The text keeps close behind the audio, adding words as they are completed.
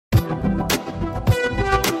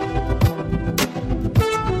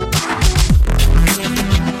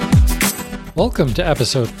Welcome to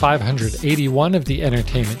episode 581 of the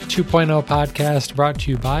Entertainment 2.0 podcast, brought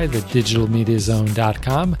to you by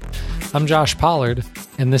thedigitalmediazone.com. I'm Josh Pollard,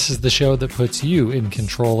 and this is the show that puts you in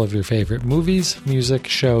control of your favorite movies, music,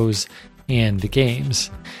 shows, and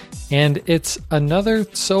games. And it's another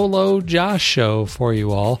solo Josh show for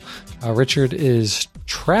you all. Richard is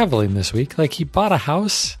traveling this week. Like, he bought a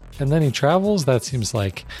house and then he travels. That seems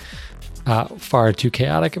like far too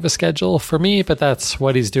chaotic of a schedule for me, but that's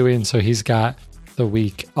what he's doing. So he's got the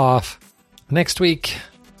week off. Next week,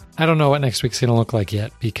 I don't know what next week's going to look like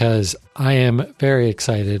yet, because I am very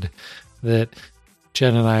excited that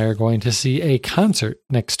Jen and I are going to see a concert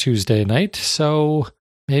next Tuesday night. So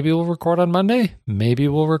maybe we'll record on Monday. Maybe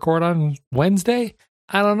we'll record on Wednesday.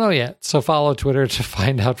 I don't know yet. So follow Twitter to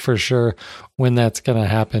find out for sure when that's going to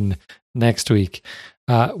happen next week.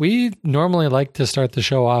 We normally like to start the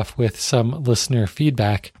show off with some listener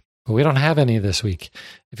feedback, but we don't have any this week.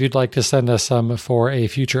 If you'd like to send us some for a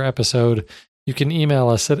future episode, you can email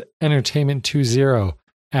us at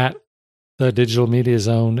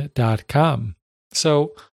entertainment20@thedigitalmediazone.com.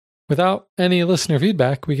 So without any listener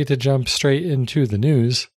feedback, we get to jump straight into the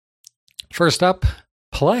news. First up,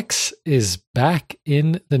 Plex is back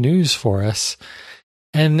in the news for us.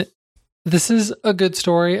 And this is a good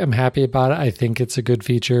story. I'm happy about it. I think it's a good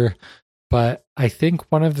feature. But I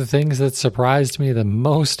think one of the things that surprised me the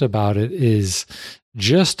most about it is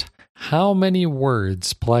just how many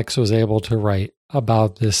words Plex was able to write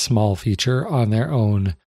about this small feature on their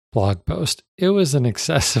own blog post. It was an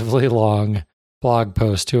excessively long blog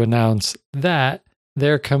post to announce that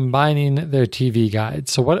they're combining their TV guide.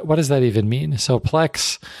 So what does that even mean? So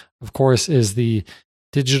Plex, of course, is the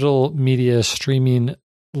digital media streaming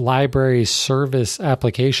library service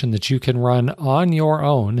application that you can run on your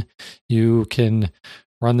own. You can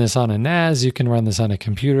run this on a NAS, you can run this on a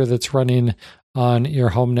computer that's running on your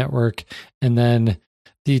home network. And then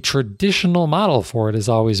the traditional model for it has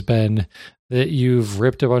always been that you've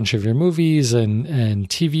ripped a bunch of your movies and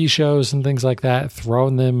TV shows and things like that,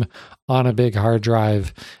 thrown them on a big hard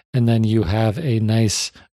drive, and then you have a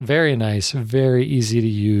nice, very easy to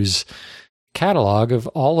use catalog of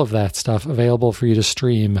all of that stuff available for you to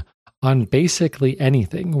stream on basically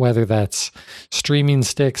anything, whether that's streaming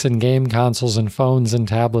sticks and game consoles and phones and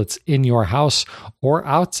tablets in your house or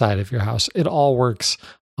outside of your house. It all works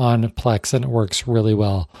on Plex, and it works really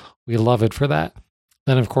well. We love it for that.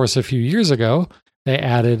 Then, of course, a few years ago, they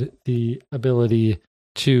added the ability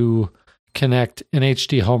to connect an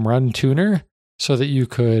HD home run tuner so that you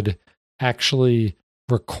could actually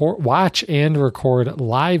watch and record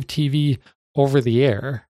live TV over the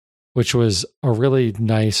air, which was a really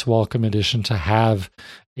nice, welcome addition to have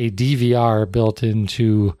a DVR built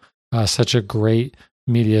into such a great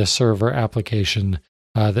media server application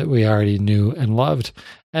that we already knew and loved.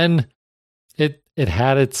 And it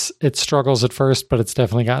had its struggles at first, but it's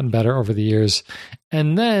definitely gotten better over the years.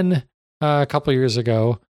 And then a couple years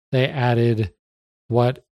ago, they added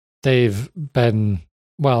what has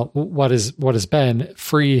been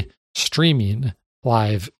free streaming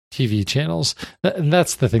live TV channels. And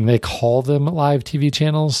that's the thing. They call them live TV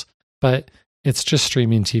channels, but it's just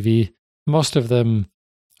streaming TV. Most of them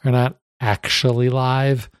are not actually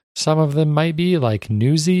live. Some of them might be, like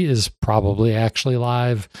Newsy is probably actually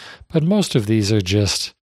live, but most of these are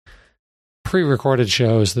just pre-recorded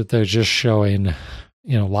shows that they're just showing,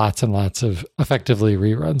 lots and lots of effectively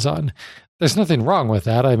reruns on. There's nothing wrong with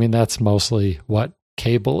that. I mean, that's mostly what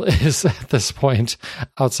cable is at this point,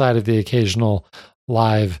 outside of the occasional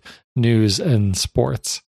live news and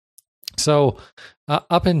sports. So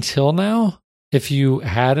up until now, if you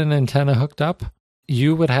had an antenna hooked up,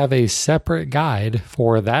 you would have a separate guide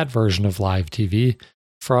for that version of live TV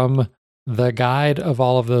from the guide of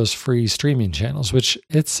all of those free streaming channels, which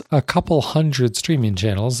it's a couple hundred streaming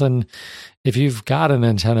channels. And if you've got an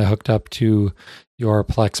antenna hooked up to your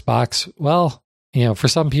Plex box, well, for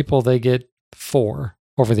some people, they get 4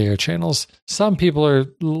 over-the-air channels. Some people are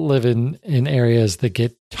living in areas that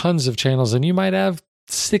get tons of channels, and you might have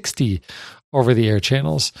 60 over-the-air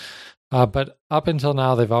channels. But up until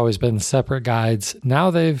now, they've always been separate guides.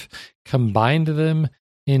 Now they've combined them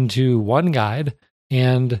into one guide,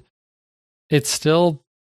 and it's still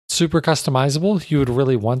super customizable. You would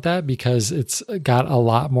really want that because it's got a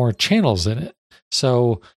lot more channels in it.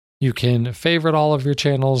 So you can favorite all of your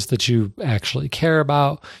channels that you actually care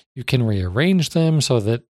about. You can rearrange them so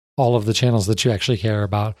that all of the channels that you actually care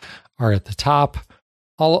about are at the top.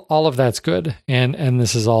 All of that's good. And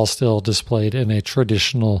this is all still displayed in a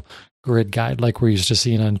traditional grid guide like we're used to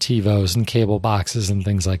seeing on TiVos and cable boxes and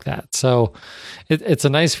things like that. So it's a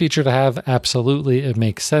nice feature to have. Absolutely. It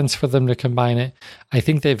makes sense for them to combine it. I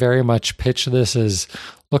think they very much pitch this as,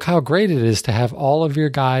 look how great it is to have all of your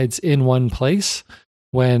guides in one place,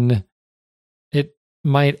 when it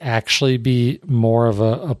might actually be more of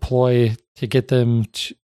a ploy to get them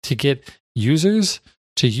to get users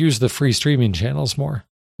to use the free streaming channels more.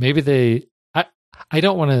 Maybe I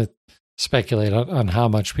don't want to speculate on how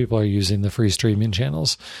much people are using the free streaming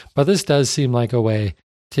channels, but this does seem like a way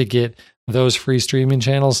to get those free streaming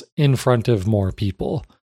channels in front of more people,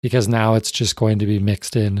 because now it's just going to be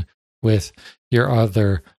mixed in with your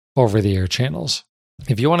other over-the-air channels.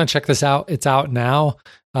 If you want to check this out, it's out now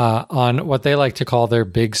on what they like to call their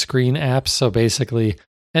big screen apps. So basically,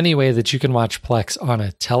 any way that you can watch Plex on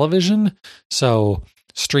a television, so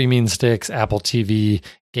streaming sticks, Apple TV,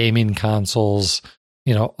 gaming consoles,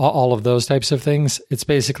 all of those types of things. It's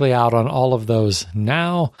basically out on all of those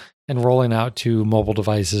now and rolling out to mobile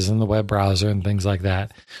devices and the web browser and things like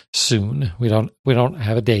that soon. We don't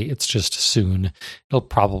have a date. It's just soon. It'll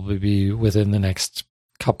probably be within the next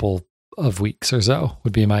couple of weeks or so,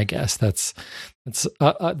 would be my guess. That's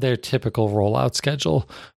their typical rollout schedule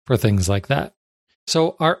for things like that.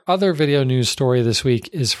 So our other video news story this week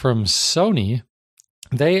is from Sony.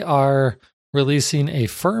 They are releasing a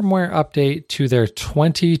firmware update to their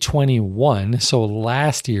 2021, so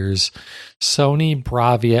last year's Sony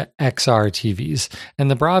Bravia XR TVs.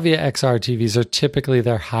 And the Bravia XR TVs are typically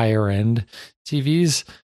their higher end TVs,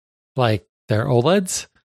 like their OLEDs.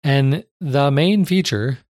 And the main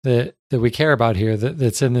feature that we care about here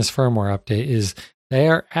that's in this firmware update is they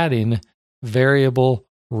are adding variable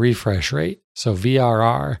refresh rate, so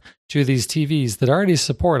VRR, to these TVs that already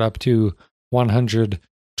support up to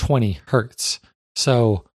 120 hertz.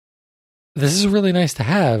 So this is really nice to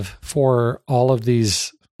have for all of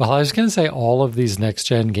these. Well, I was going to say all of these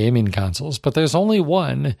next-gen gaming consoles, but there's only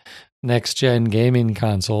one next-gen gaming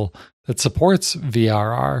console that supports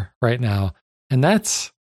VRR right now, and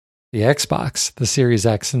that's the Xbox. The Series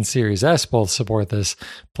X and Series S both support this.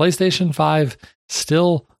 PlayStation 5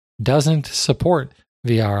 still doesn't support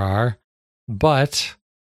VRR, but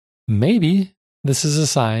maybe this is a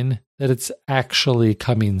sign that it's actually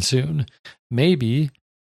coming soon. Maybe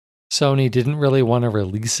Sony didn't really want to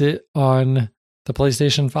release it on the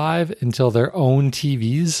PlayStation 5 until their own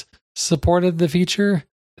TVs supported the feature.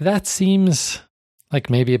 That seems like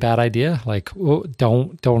maybe a bad idea. Like,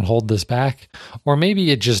 don't hold this back. Or maybe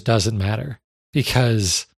it just doesn't matter,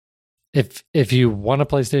 because if you want a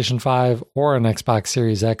PlayStation 5 or an Xbox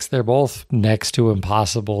Series X, they're both next to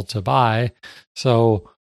impossible to buy. So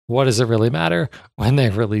what does it really matter when they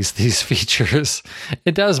release these features?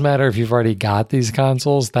 It does matter if you've already got these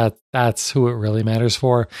consoles. That's who it really matters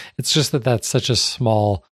for. It's just that that's such a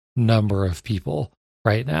small number of people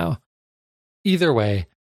right now. Either way,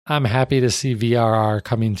 I'm happy to see VRR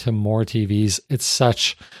coming to more TVs. It's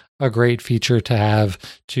such a great feature to have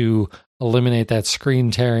to eliminate that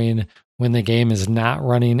screen tearing when the game is not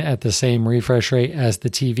running at the same refresh rate as the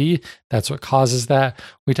TV. That's what causes that.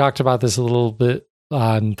 We talked about this a little bit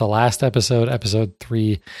on the last episode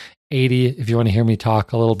 380. If you want to hear me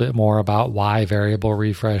talk a little bit more about why variable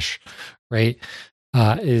refresh rate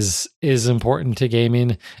is important to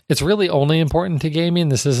gaming. It's really only important to gaming.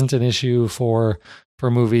 This isn't an issue for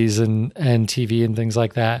movies and TV and things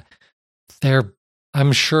like that.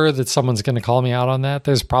 I'm sure that someone's going to call me out on that.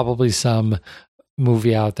 There's probably some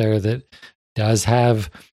movie out there that does have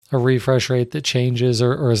a refresh rate that changes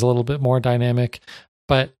or is a little bit more dynamic.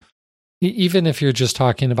 But even if you're just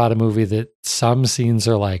talking about a movie that some scenes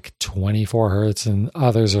are like 24 hertz and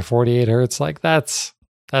others are 48 hertz, like that's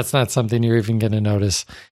not something you're even going to notice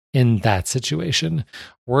in that situation.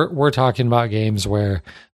 We're talking about games where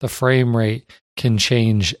the frame rate can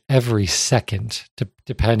change every second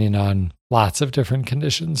depending on lots of different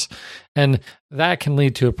conditions. And that can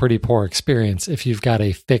lead to a pretty poor experience if you've got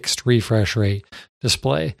a fixed refresh rate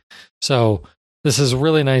display. So this is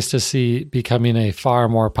really nice to see becoming a far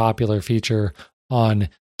more popular feature on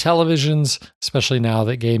televisions, especially now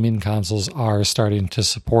that gaming consoles are starting to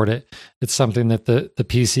support it. It's something that the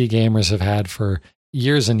PC gamers have had for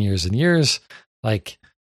years and years and years, like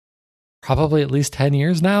probably at least 10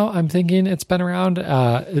 years now, I'm thinking it's been around.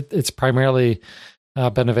 It's primarily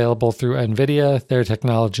been available through NVIDIA. Their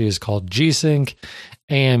technology is called G-Sync.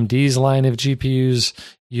 AMD's line of GPUs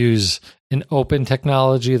use an open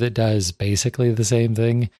technology that does basically the same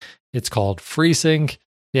thing. It's called FreeSync.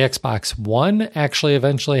 The Xbox One actually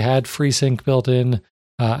eventually had FreeSync built in.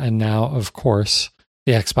 And now, of course,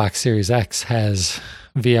 the Xbox Series X has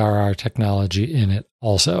VRR technology in it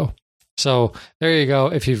also. So there you go.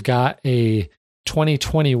 If you've got a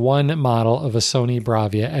 2021 model of a Sony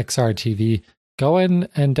Bravia XR TV, go in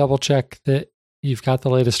and double check that you've got the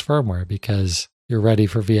latest firmware because you're ready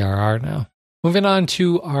for VRR now. Moving on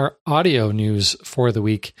to our audio news for the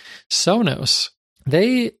week. Sonos,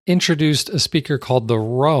 they introduced a speaker called the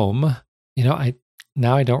Roam. I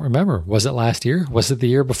don't remember. Was it last year? Was it the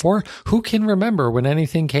year before? Who can remember when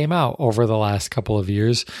anything came out over the last couple of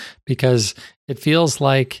years? Because it feels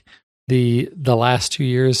like the last 2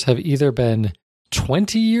 years have either been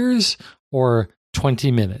 20 years or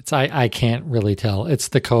 20 minutes. I can't really tell. It's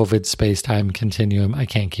the COVID space-time continuum. I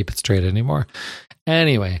can't keep it straight anymore.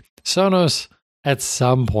 Anyway, Sonos at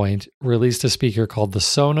some point released a speaker called the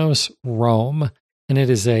Sonos Roam, and it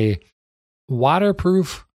is a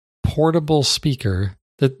waterproof portable speaker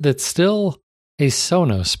that's still a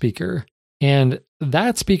Sonos speaker. And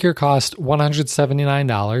that speaker cost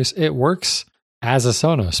 $179. It works as a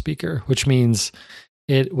Sonos speaker, which means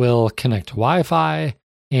it will connect to Wi-Fi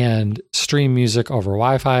and stream music over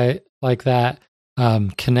Wi-Fi like that.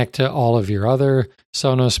 Connect to all of your other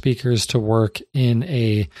Sonos speakers to work in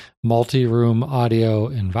a multi-room audio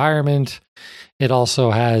environment. It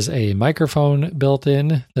also has a microphone built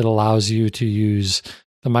in that allows you to use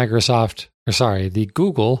the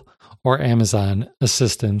Google or Amazon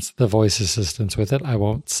assistants, the voice assistants with it. I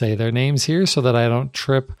won't say their names here so that I don't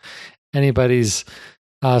trip anybody's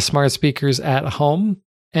smart speakers at home.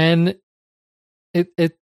 And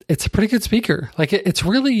it's a pretty good speaker. Like it's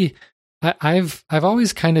really, I've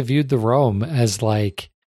always kind of viewed the Roam as like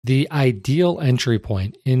the ideal entry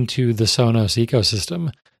point into the Sonos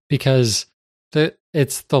ecosystem because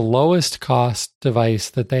it's the lowest cost device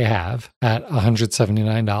that they have at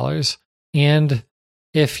 $179. And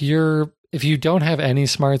if you don't have any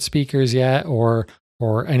smart speakers yet or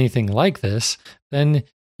anything like this, then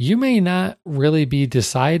you may not really be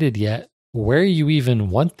decided yet where you even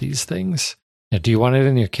want these things. Now, do you want it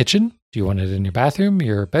in your kitchen? Do you want it in your bathroom,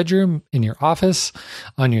 your bedroom, in your office,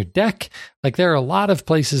 on your deck? Like there are a lot of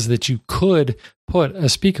places that you could put a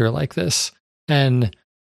speaker like this. And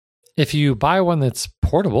if you buy one that's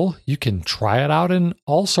portable, you can try it out in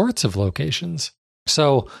all sorts of locations.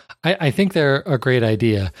 So I think they're a great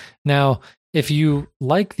idea. Now, if you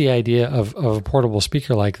like the idea of a portable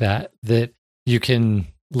speaker like that you can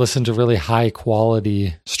listen to really high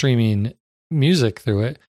quality streaming music through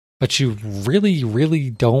it, but you really, really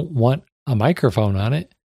don't want a microphone on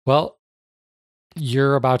it, well,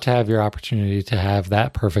 you're about to have your opportunity to have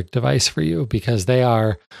that perfect device for you because they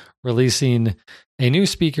are releasing a new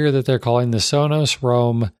speaker that they're calling the Sonos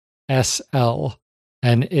Roam SL.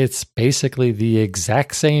 And it's basically the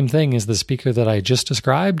exact same thing as the speaker that I just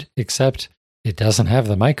described, except it doesn't have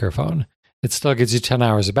the microphone. It still gives you 10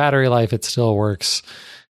 hours of battery life. It still works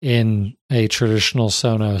in a traditional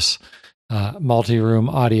Sonos multi-room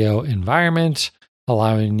audio environment,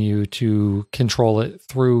 allowing you to control it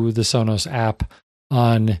through the Sonos app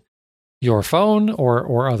on your phone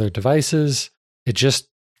or other devices. It just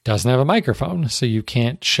doesn't have a microphone, so you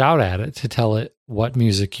can't shout at it to tell it what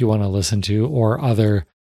music you want to listen to or other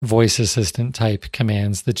voice assistant type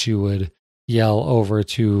commands that you would yell over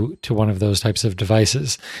to one of those types of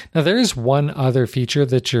devices. Now, there is one other feature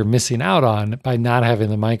that you're missing out on by not having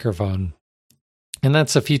the microphone, and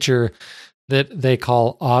that's a feature that they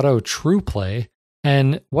call Auto True Play.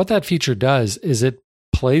 And what that feature does is it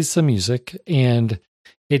plays some music and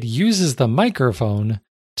it uses the microphone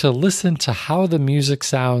to listen to how the music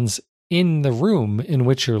sounds in the room in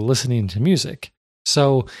which you're listening to music.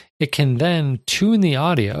 So it can then tune the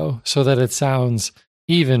audio so that it sounds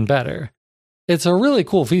even better. It's a really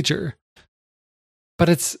cool feature, but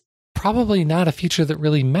it's probably not a feature that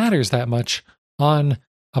really matters that much on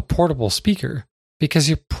a portable speaker because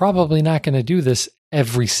you're probably not going to do this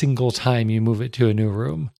every single time you move it to a new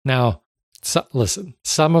room. Now, listen,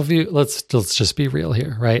 some of you, let's just be real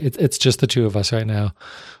here, right? It's just the two of us right now.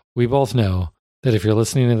 We both know that if you're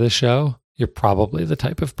listening to this show, you're probably the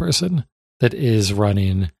type of person that is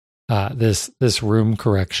running this room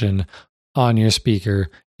correction on your speaker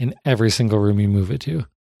in every single room you move it to.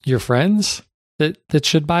 Your friends that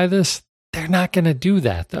should buy this, they're not going to do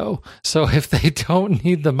that though. So if they don't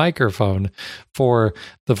need the microphone for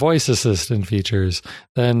the voice assistant features,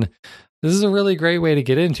 then this is a really great way to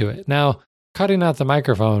get into it. Now, cutting out the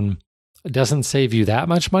microphone doesn't save you that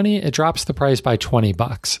much money. It drops the price by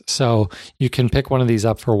 $20. So you can pick one of these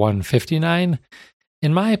up for $159.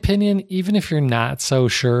 In my opinion, even if you're not so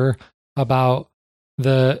sure about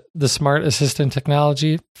the smart assistant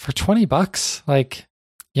technology, for $20, like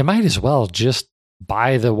you might as well just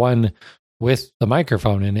buy the one with the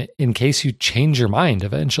microphone in it in case you change your mind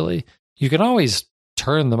eventually. You can always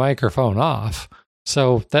turn the microphone off.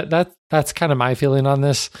 So that's kind of my feeling on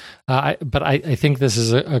this. But I think this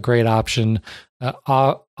is a great option.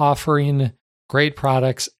 Offering great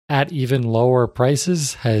products at even lower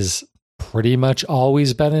prices has pretty much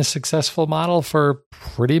always been a successful model for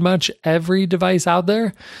pretty much every device out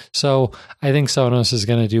there. So I think Sonos is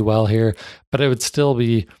going to do well here, but it would still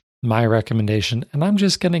be my recommendation. And I'm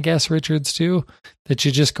just going to guess, Richards, too, that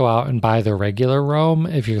you just go out and buy the regular Roam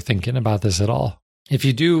if you're thinking about this at all. If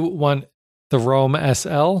you do want the Roam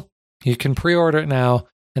SL, you can pre-order it now,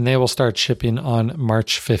 and they will start shipping on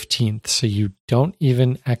March 15th. So you don't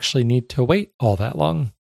even actually need to wait all that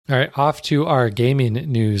long. All right, off to our gaming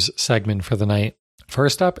news segment for the night.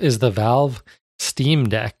 First up is the Valve Steam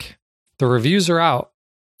Deck. The reviews are out.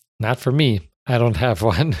 Not for me. I don't have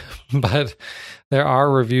one, but there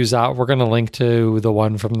are reviews out. We're going to link to the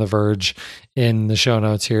one from The Verge in the show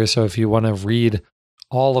notes here. So if you want to read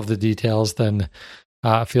all of the details, then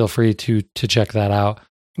feel free to check that out.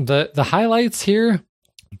 The highlights here,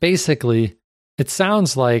 basically, it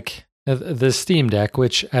sounds like the Steam Deck,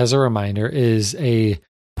 which, as a reminder, is a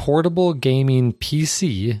portable gaming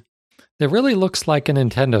PC that really looks like a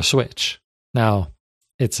Nintendo Switch. Now,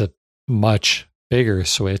 it's a much bigger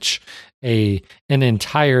Switch. An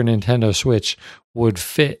entire Nintendo Switch would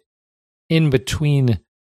fit in between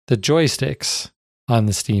the joysticks on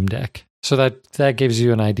the Steam Deck. So that gives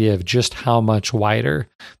you an idea of just how much wider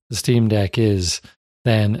the Steam Deck is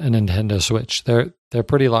than a Nintendo Switch. They're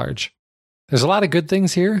pretty large. There's a lot of good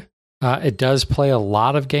things here. It does play a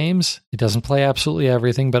lot of games. It doesn't play absolutely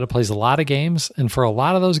everything, but it plays a lot of games. And for a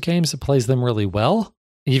lot of those games, it plays them really well,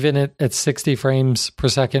 even at 60 frames per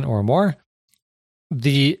second or more.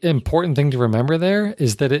 The important thing to remember there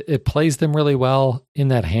is that it plays them really well in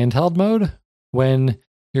that handheld mode when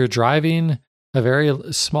you're driving a very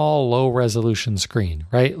small, low resolution screen,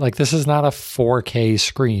 right? Like, this is not a 4K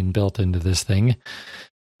screen built into this thing.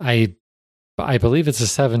 I believe it's a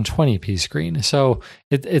 720p screen. So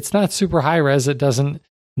it's not super high res. It doesn't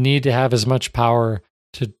need to have as much power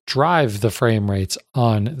to drive the frame rates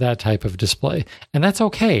on that type of display. And that's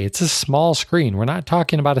okay. It's a small screen. We're not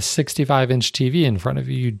talking about a 65-inch TV in front of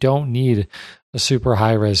you. You don't need a super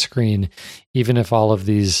high res screen, even if all of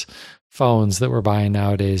these phones that we're buying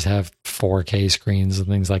nowadays have 4K screens and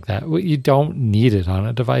things like that. You don't need it on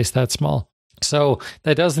a device that small. So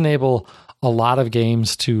that does enable a lot of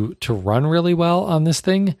games to run really well on this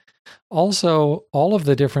thing. Also, all of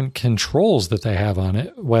the different controls that they have on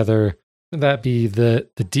it, whether that be the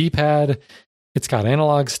D-pad, it's got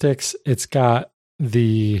analog sticks, it's got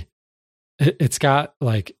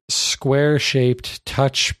like square-shaped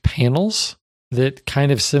touch panels that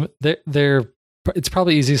kind of it's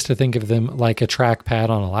probably easiest to think of them like a trackpad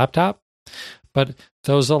on a laptop, but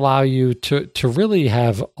those allow you to really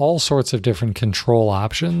have all sorts of different control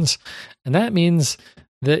options. And that means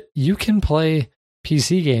that you can play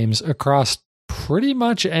PC games across pretty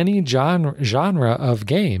much any genre of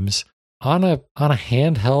games on a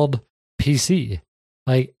handheld PC.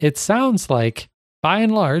 Like, it sounds like, by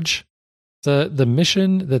and large, the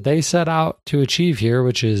mission that they set out to achieve here,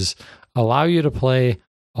 which is allow you to play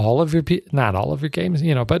all of your, not all of your games,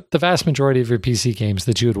 but the vast majority of your PC games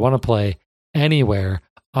that you would want to play anywhere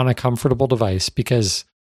on a comfortable device, because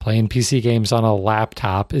playing PC games on a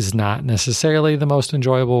laptop is not necessarily the most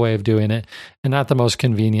enjoyable way of doing it, and not the most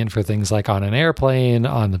convenient for things like on an airplane,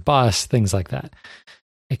 on the bus, things like that.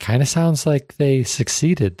 It kind of sounds like they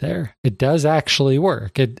succeeded there. It does actually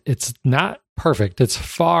work. It's not perfect. It's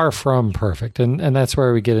far from perfect. And that's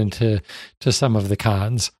where we get into some of the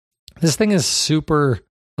cons. This thing is super,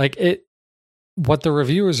 what the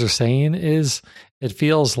reviewers are saying is it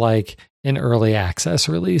feels like an early access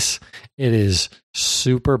release. It is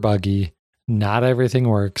super buggy. Not everything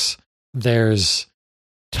works. There's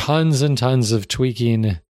tons and tons of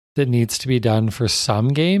tweaking that needs to be done for some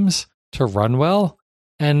games to run well.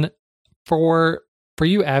 And for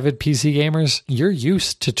you avid PC gamers, you're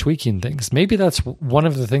used to tweaking things. Maybe that's one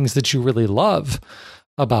of the things that you really love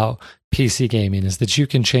about PC gaming, is that you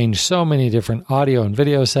can change so many different audio and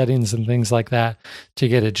video settings and things like that to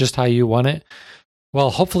get it just how you want it.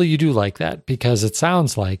 Well, hopefully you do like that, because it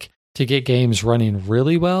sounds like to get games running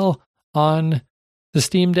really well on the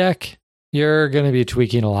Steam Deck, you're going to be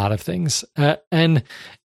tweaking a lot of things. And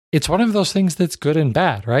it's one of those things that's good and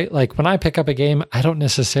bad, right? Like, when I pick up a game, I don't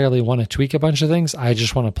necessarily want to tweak a bunch of things. I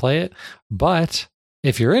just want to play it. But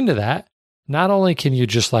if you're into that, not only can you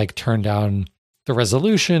just turn down the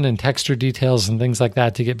resolution and texture details and things like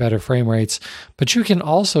that to get better frame rates, but you can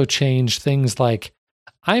also change things like,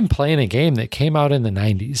 I'm playing a game that came out in the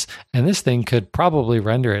 90s, and this thing could probably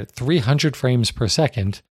render at 300 frames per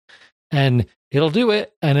second. And it'll do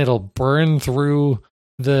it, and it'll burn through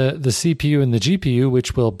the CPU and the GPU,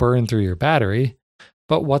 which will burn through your battery.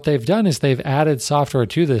 But what they've done is they've added software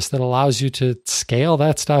to this that allows you to scale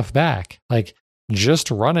that stuff back. Like,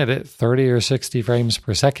 just run it at 30 or 60 frames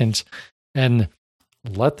per second and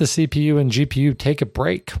let the CPU and GPU take a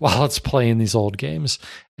break while it's playing these old games.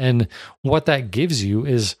 And what that gives you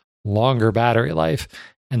is longer battery life.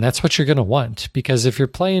 And that's what you're going to want, because if you're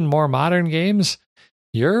playing more modern games,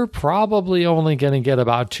 you're probably only going to get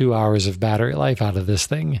about 2 hours of battery life out of this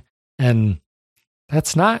thing. And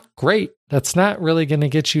that's not great. That's not really going to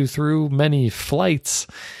get you through many flights.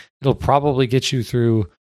 It'll probably get you through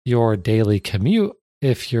your daily commute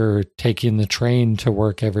if you're taking the train to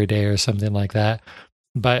work every day or something like that.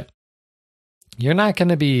 But you're not going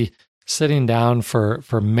to be sitting down for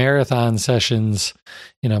marathon sessions.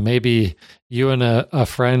 Maybe you and a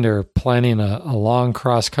friend are planning a long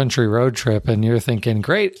cross-country road trip, and you're thinking,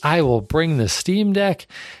 great, I will bring the Steam Deck,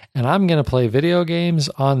 and I'm going to play video games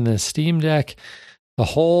on the Steam Deck the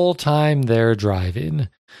whole time they're driving.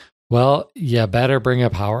 Well, you better bring a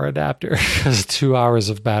power adapter, because 2 hours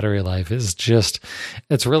of battery life is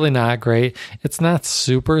it's really not great. It's not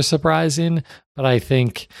super surprising, but I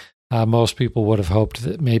think most people would have hoped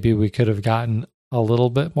that maybe we could have gotten a little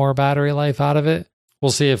bit more battery life out of it.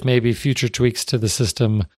 We'll see if maybe future tweaks to the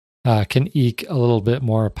system can eke a little bit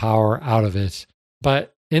more power out of it.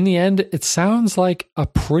 But in the end, it sounds like a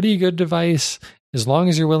pretty good device, as long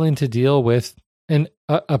as you're willing to deal with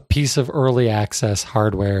a piece of early access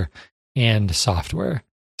hardware and software.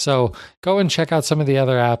 So go and check out some of the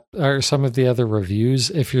other reviews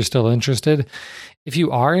if you're still interested. If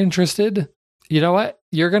you are interested, you know what?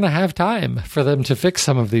 You're going to have time for them to fix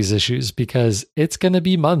some of these issues, because it's going to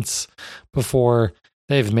be months before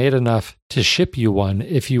they've made enough to ship you one.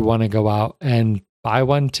 If you want to go out and buy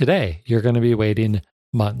one today, you're going to be waiting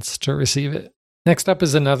months to receive it. Next up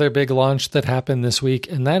is another big launch that happened this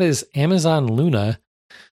week, and that is Amazon Luna,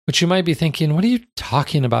 which you might be thinking, what are you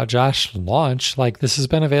talking about, Josh? Launch? Like, this has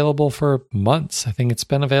been available for months. I think it's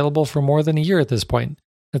been available for more than a year at this point.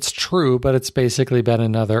 That's true, but it's basically been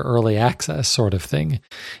another early access sort of thing.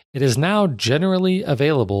 It is now generally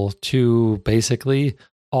available to basically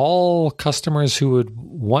all customers who would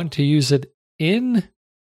want to use it in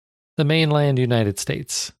the mainland United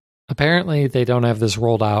States. Apparently, they don't have this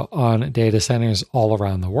rolled out on data centers all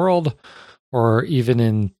around the world, or even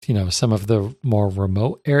in, some of the more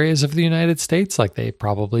remote areas of the United States. Like, they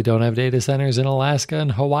probably don't have data centers in Alaska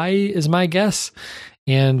and Hawaii, is my guess.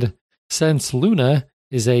 And since Luna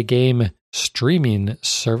is a game streaming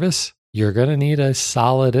service, you're going to need a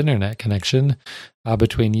solid internet connection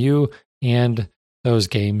between you and those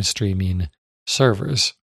game streaming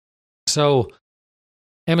servers. So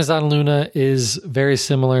Amazon Luna is very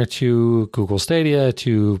similar to Google Stadia,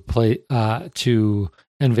 to NVIDIA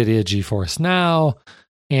GeForce Now,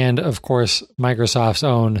 and of course Microsoft's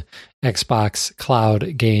own Xbox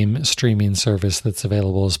Cloud game streaming service that's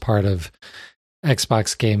available as part of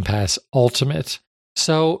Xbox Game Pass Ultimate.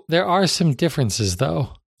 So there are some differences,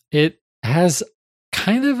 though. It has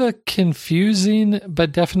kind of a confusing,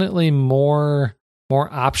 but definitely more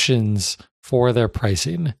options for their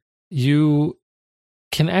pricing. You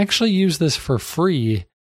can actually use this for free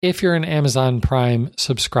if you're an Amazon Prime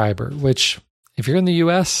subscriber, which, if you're in the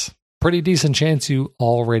US, pretty decent chance you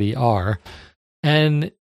already are.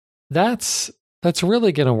 And that's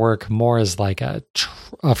really going to work more as like a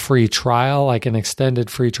free trial, like an extended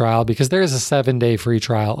free trial, because there is a 7-day free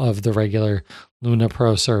trial of the regular Luna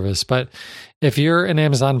Pro service. But if you're an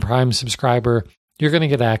Amazon Prime subscriber, you're going to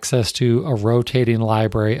get access to a rotating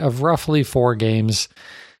library of roughly 4 games.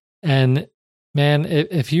 And man,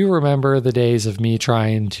 if you remember the days of me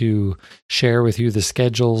trying to share with you the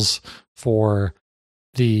schedules for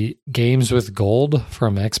the games with gold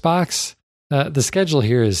from Xbox, the schedule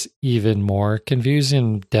here is even more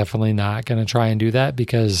confusing. Definitely not going to try and do that,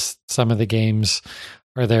 because some of the games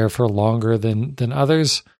are there for longer than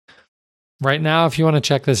others. Right now, if you want to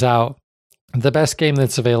check this out, the best game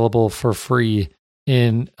that's available for free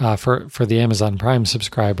for the Amazon Prime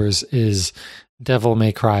subscribers is Devil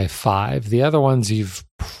May Cry 5. The other ones you've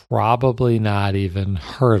probably not even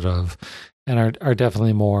heard of, and are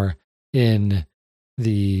definitely more in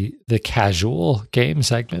the casual game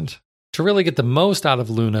segment. To really get the most out of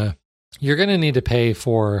Luna, you're going to need to pay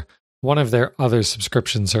for one of their other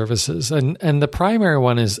subscription services. And the primary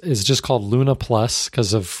one is just called Luna Plus,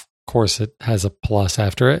 because of course it has a plus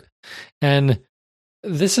after it. And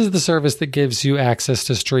this is the service that gives you access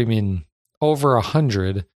to streaming over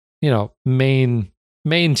 100, main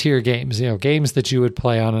tier games, games that you would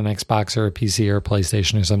play on an Xbox or a PC or a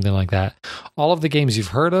PlayStation or something like that. All of the games you've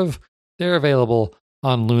heard of, they're available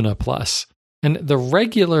on Luna Plus. And the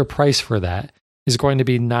regular price for that is going to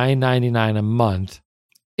be $9.99 a month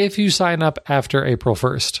if you sign up after April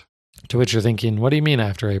 1st. To which you're thinking, what do you mean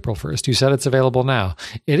after April 1st? You said it's available now.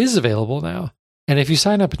 It is available now. And if you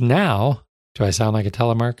sign up now, do I sound like a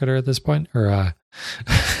telemarketer at this point? Or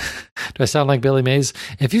do I sound like Billy Mays?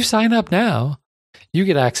 If you sign up now, you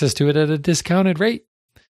get access to it at a discounted rate.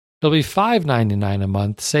 It'll be $5.99 a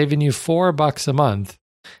month, saving you $4 a month.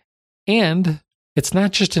 And it's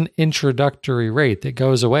not just an introductory rate that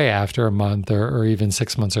goes away after a month or even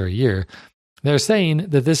 6 months or a year. They're saying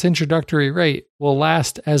that this introductory rate will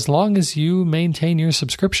last as long as you maintain your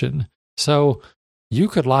subscription. So you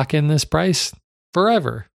could lock in this price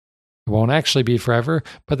forever. It won't actually be forever,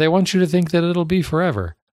 but they want you to think that it'll be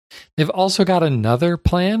forever. They've also got another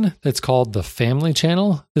plan that's called the Family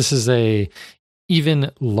Channel. This is a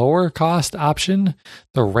even lower cost option.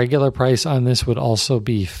 The regular price on this would also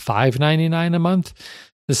be $5.99 a month.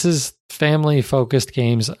 This is family focused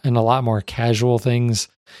games and a lot more casual things.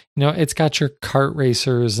 You know, it's got your kart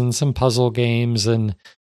racers and some puzzle games, and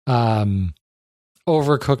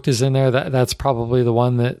Overcooked is in there. That's probably the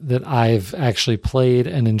one that I've actually played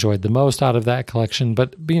and enjoyed the most out of that collection.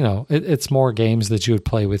 But, you know, it's more games that you would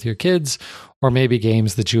play with your kids, or maybe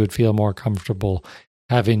games that you would feel more comfortable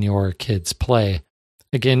having your kids play.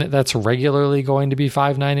 Again, that's regularly going to be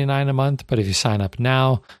 $5.99 a month, but if you sign up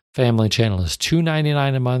now, Family Channel is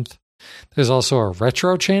 $2.99 a month. There's also a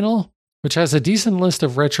Retro Channel, which has a decent list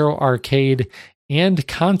of retro arcade and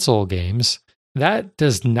console games. That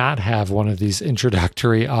does not have one of these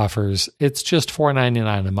introductory offers. It's just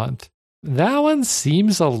 $4.99 a month. That one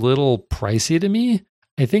seems a little pricey to me.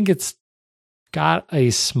 I think it's got a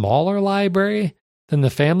smaller library than the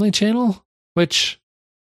Family Channel, which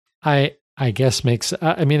I guess makes,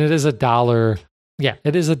 I mean, it is $1. Yeah,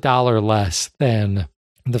 it is $1 less than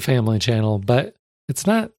the Family Channel, but it's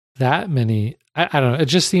not that many. I don't know. It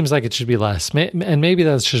just seems like it should be less. And maybe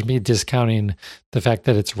that's just me discounting the fact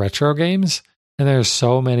that it's retro games. And there's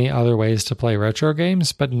so many other ways to play retro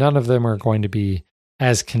games, but none of them are going to be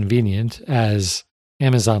as convenient as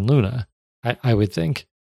Amazon Luna, I would think.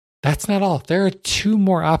 That's not all. There are 2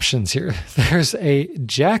 more options here. There's a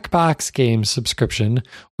Jackbox game subscription,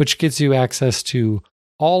 which gives you access to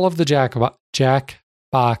all of the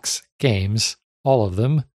Jackbox games, all of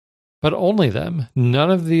them, but only them,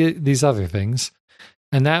 none of these other things.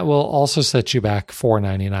 And that will also set you back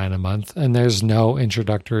 $4.99 a month. And there's no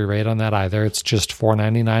introductory rate on that either. It's just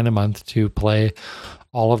 $4.99 a month to play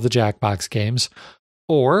all of the Jackbox games.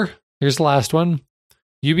 Or, here's the last one,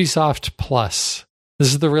 Ubisoft Plus. This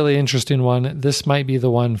is the really interesting one. This might be the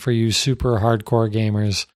one for you super hardcore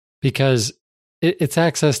gamers, because it's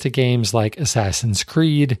access to games like Assassin's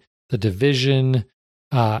Creed, The Division,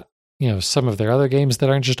 some of their other games that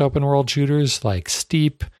aren't just open world shooters like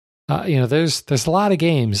Steep. There's a lot of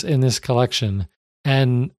games in this collection,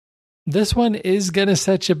 and this one is going to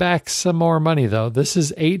set you back some more money, though. This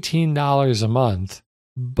is $18 a month,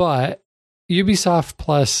 but Ubisoft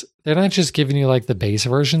Plus, they're not just giving you like the base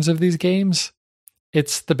versions of these games.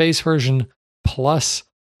 It's the base version plus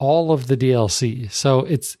all of the DLC. So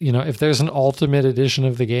it's, if there's an ultimate edition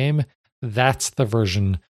of the game, that's the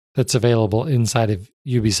version that's available inside of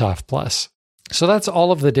Ubisoft Plus. So that's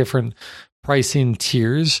all of the different pricing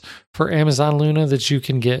tiers for Amazon Luna that you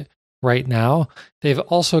can get right now. They've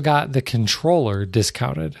also got the controller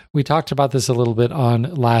discounted. We talked about this a little bit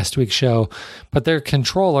on last week's show, but their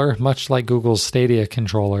controller, much like Google's Stadia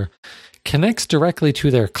controller, connects directly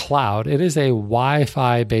to their cloud. It is a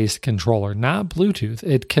Wi-Fi based controller, not Bluetooth.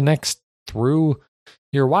 It connects through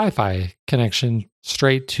your Wi-Fi connection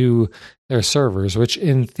straight to their servers, which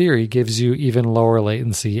in theory gives you even lower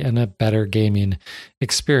latency and a better gaming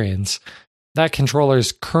experience. That controller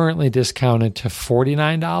is currently discounted to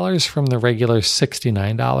 $49 from the regular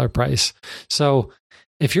 $69 price. So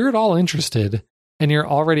if you're at all interested and you're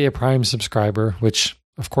already a Prime subscriber, which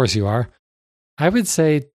of course you are, I would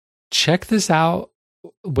say check this out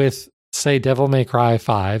with, say, Devil May Cry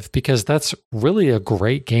 5, because that's really a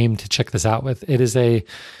great game to check this out with. It is a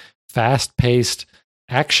fast-paced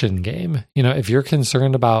action game. If you're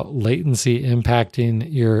concerned about latency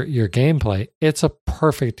impacting your gameplay, it's a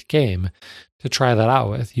perfect game to try that out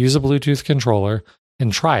with. Use a Bluetooth controller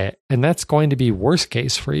and try it. And that's going to be worst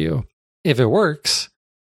case for you. If it works,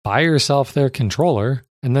 buy yourself their controller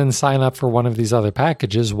and then sign up for one of these other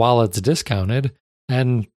packages while it's discounted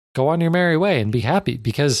and go on your merry way and be happy.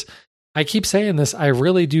 Because I keep saying this, I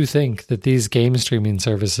really do think that these game streaming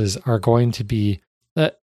services are going to be,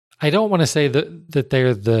 I don't want to say that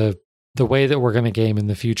they're the the way that we're going to game in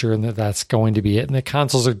the future, and that's going to be it. And the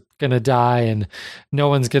consoles are going to die and no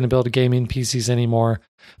one's going to build gaming PCs anymore.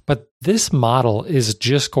 But this model is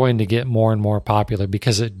just going to get more and more popular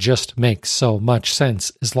because it just makes so much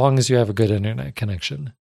sense as long as you have a good internet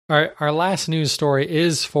connection. All right, our last news story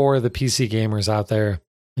is for the PC gamers out there,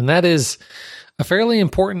 and that is a fairly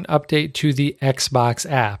important update to the Xbox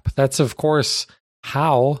app. That's, of course,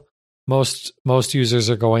 how most users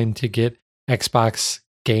are going to get Xbox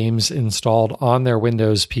games installed on their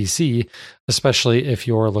Windows PC, especially if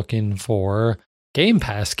you're looking for Game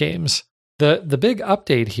Pass games. The big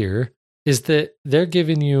update here is that they're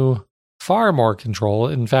giving you far more control.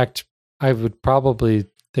 In fact, I would probably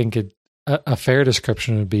think a fair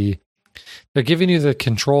description would be they're giving you the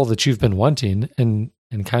control that you've been wanting and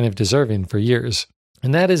kind of deserving for years.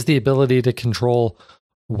 And that is the ability to control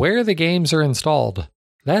where the games are installed.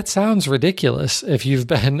 That sounds ridiculous if you've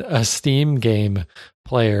been a Steam game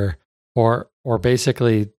player or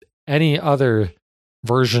basically any other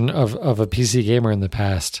version of a PC gamer in the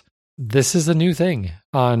past. This is a new thing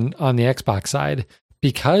on the Xbox side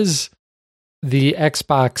because the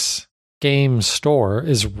Xbox Game Store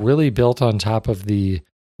is really built on top of the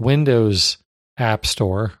Windows App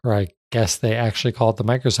Store, or I guess they actually call it the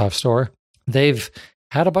Microsoft Store. They've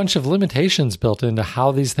had a bunch of limitations built into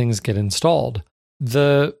how these things get installed.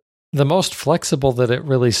 The most flexible that it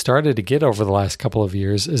really started to get over the last couple of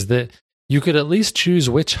years is that you could at least choose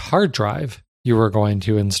which hard drive you were going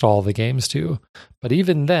to install the games to. But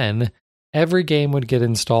even then, every game would get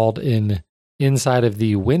installed inside of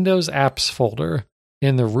the Windows Apps folder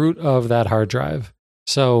in the root of that hard drive.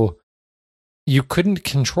 So you couldn't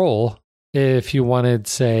control if you wanted,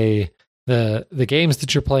 say, the games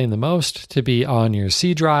that you're playing the most to be on your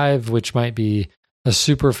C drive, which might be a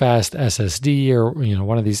super fast SSD or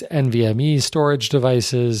one of these NVMe storage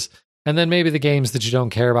devices, and then maybe the games that you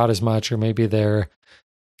don't care about as much, or maybe they're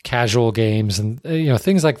casual games and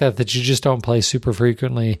things like that you just don't play super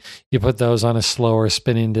frequently. You put those on a slower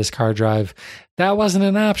spinning disk hard drive. That wasn't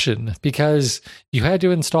an option because you had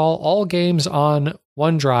to install all games on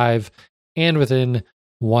one drive and within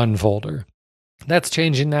one folder. That's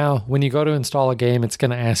changing now. When you go to install a game, it's going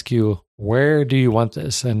to ask you, where do you want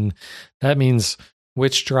this? And that means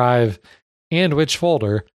which drive and which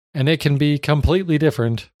folder, and it can be completely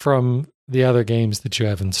different from the other games that you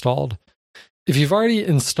have installed. If you've already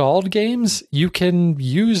installed games, you can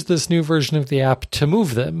use this new version of the app to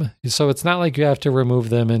move them. So it's not like you have to remove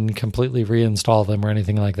them and completely reinstall them or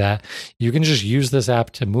anything like that. You can just use this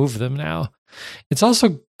app to move them now. It's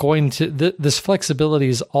also going to, this flexibility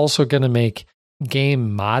is also going to make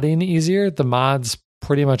game modding easier. The mods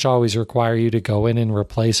pretty much always require you to go in and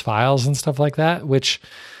replace files and stuff like that, which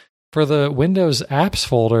for the Windows apps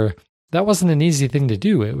folder, that wasn't an easy thing to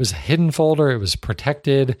do. It was a hidden folder. It was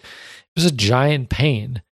protected. It was a giant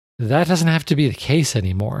pain. That doesn't have to be the case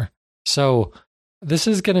anymore. So this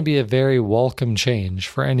is going to be a very welcome change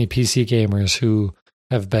for any PC gamers who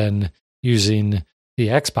have been using the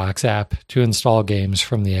Xbox app to install games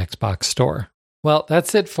from the Xbox Store. Well,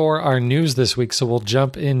 that's it for our news this week. So we'll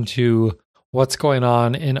jump into what's going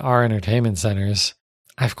on in our entertainment centers.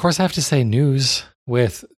 I, of course, have to say news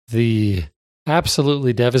with the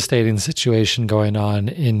absolutely devastating situation going on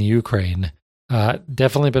in Ukraine.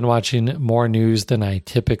 Definitely been watching more news than I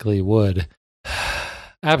typically would.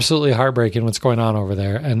 Absolutely heartbreaking what's going on over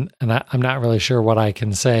there. And I'm not really sure what I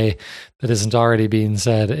can say that isn't already being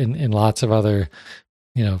said in lots of other,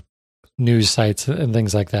 news sites and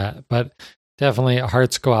things like that. But definitely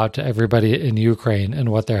hearts go out to everybody in Ukraine and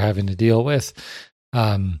what they're having to deal with.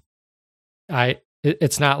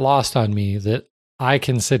 It's not lost on me that I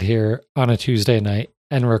can sit here on a Tuesday night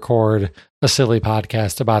and record a silly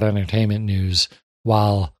podcast about entertainment news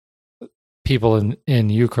while people in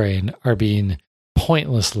Ukraine are being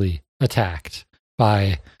pointlessly attacked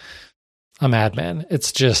by a madman.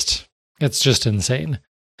 It's just insane.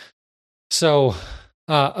 So,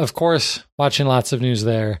 of course, watching lots of news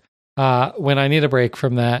there. When I need a break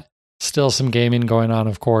from that, still some gaming going on,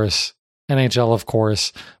 of course. NHL, of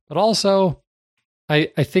course. But also, I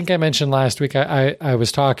think I mentioned last week, I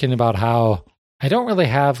was talking about how I don't really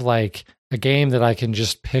have like a game that I can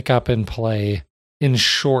just pick up and play in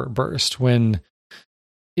short burst when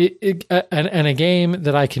and a game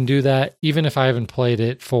that I can do that even if I haven't played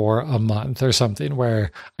it for a month or something, where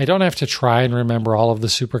I don't have to try and remember all of the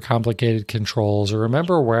super complicated controls or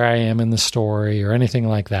remember where I am in the story or anything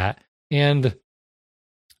like that. And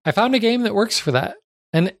I found a game that works for that.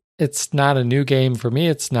 And it's not a new game for me.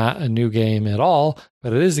 It's not a new game at all,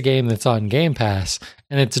 but it is a game that's on Game Pass,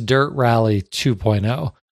 and it's Dirt Rally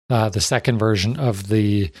 2.0, the second version of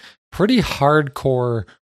the pretty hardcore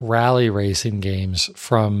rally racing games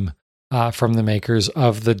from the makers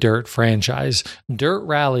of the Dirt franchise. Dirt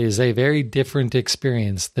Rally is a very different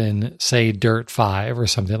experience than, say, Dirt 5 or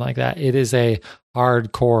something like that. It is a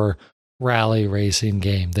hardcore rally racing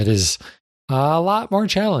game that is a lot more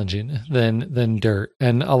challenging than Dirt,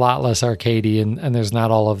 and a lot less arcadey, and there's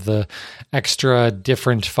not all of the extra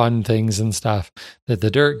different fun things and stuff that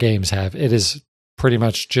the Dirt games have. It is pretty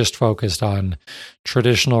much just focused on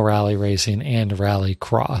traditional rally racing and rally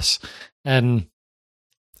cross. And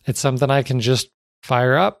it's something I can just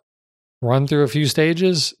fire up, run through a few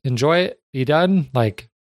stages, enjoy it, be done. Like,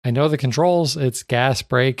 I know the controls. It's gas,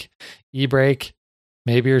 brake, e-brake.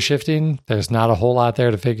 Maybe you're shifting. There's not a whole lot there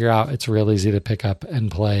to figure out. It's real easy to pick up and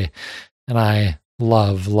play. And I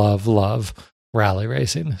love, love, love rally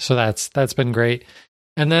racing. So that's been great.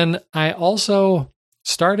 And then I also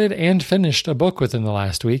started and finished a book within the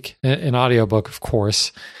last week, an audiobook, of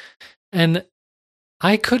course. And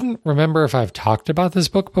I couldn't remember if I've talked about this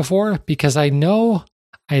book before, because I know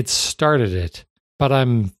I had started it, but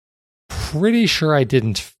I'm pretty sure I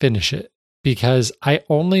didn't finish it because I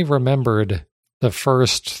only remembered the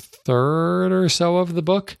first third or so of the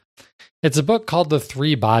book. It's a book called The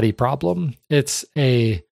Three Body Problem. It's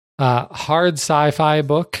a hard sci-fi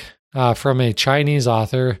book from a Chinese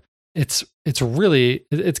author. It's got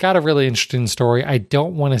a really interesting story. I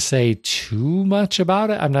don't want to say too much about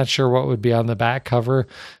it. I'm not sure what would be on the back cover.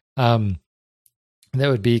 That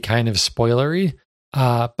would be kind of spoilery.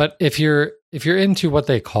 But if you're into what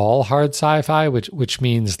they call hard sci-fi, which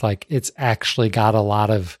means like it's actually got a lot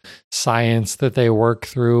of science that they work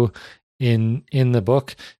through in the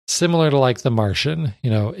book, similar to like The Martian. You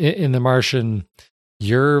know, in The Martian,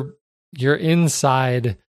 you're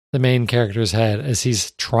inside the main character's head as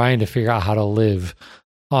he's trying to figure out how to live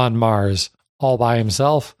on Mars all by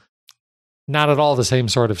himself. Not at all the same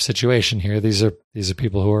sort of situation here. These are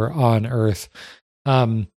people who are on Earth.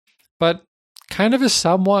 But kind of a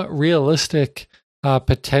somewhat realistic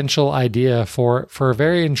potential idea for a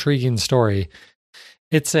very intriguing story.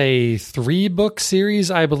 It's a 3-book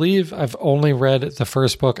series, I believe. I've only read the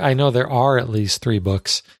first book. I know there are at least 3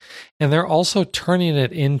 books. And they're also turning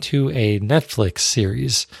it into a Netflix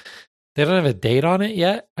series. They don't have a date on it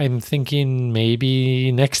yet. I'm thinking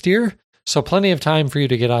maybe next year. So plenty of time for you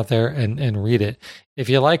to get out there and read it. If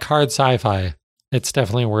you like hard sci-fi, it's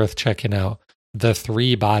definitely worth checking out The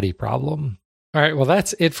Three Body Problem. All right, well,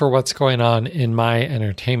 that's it for what's going on in my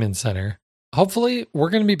entertainment center. Hopefully, we're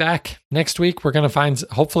going to be back next week.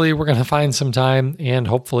 Hopefully, we're going to find some time, and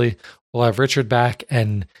hopefully, we'll have Richard back,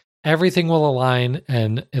 and everything will align,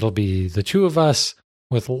 and it'll be the two of us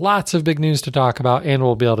with lots of big news to talk about, and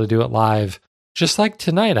we'll be able to do it live. Just like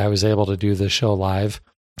tonight, I was able to do the show live,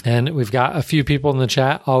 and we've got a few people in the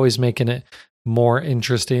chat, always making it more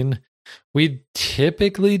interesting. We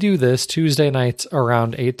typically do this Tuesday nights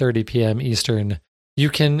around 8:30 p.m. Eastern. You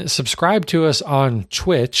can subscribe to us on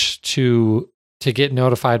Twitch to get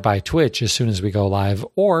notified by Twitch as soon as we go live,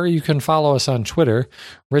 or you can follow us on Twitter.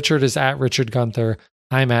 Richard is at Richard Gunther.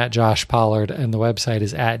 I'm at Josh Pollard, and the website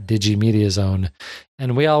is at DigiMediaZone.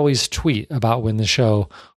 And we always tweet about when the show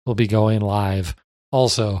will be going live.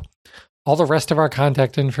 Also, all the rest of our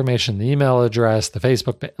contact information, the email address, the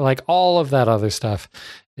Facebook, like all of that other stuff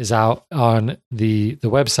is out on the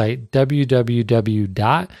website,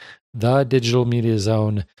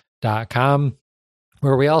 www.thedigitalmediazone.com,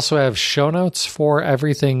 where we also have show notes for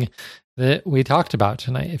everything that we talked about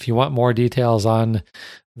tonight. If you want more details on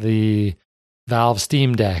the Valve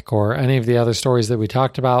Steam Deck or any of the other stories that we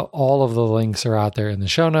talked about, all of the links are out there in the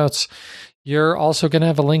show notes. You're also going to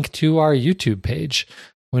have a link to our YouTube page.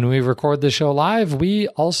 When we record the show live, we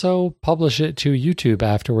also publish it to YouTube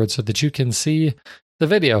afterwards so that you can see the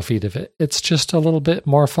video feed of it. It's just a little bit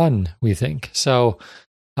more fun, we think. So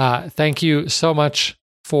thank you so much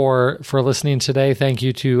for listening today. Thank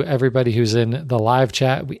you to everybody who's in the live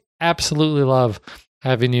chat. We absolutely love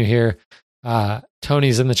having you here.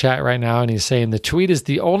 Tony's in the chat right now, and he's saying the tweet is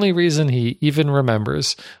the only reason he even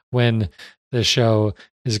remembers when the show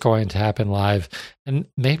is going to happen live. And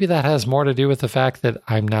maybe that has more to do with the fact that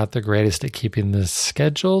I'm not the greatest at keeping the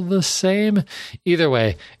schedule the same. Either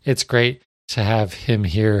way, it's great to have him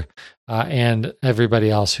here and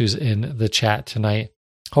everybody else who's in the chat tonight.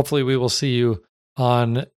 Hopefully we will see you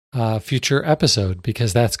on a future episode,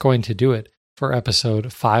 because that's going to do it for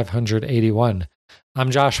episode 581.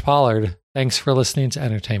 I'm Josh Pollard. Thanks for listening to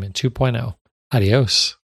Entertainment 2.0.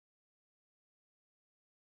 Adios.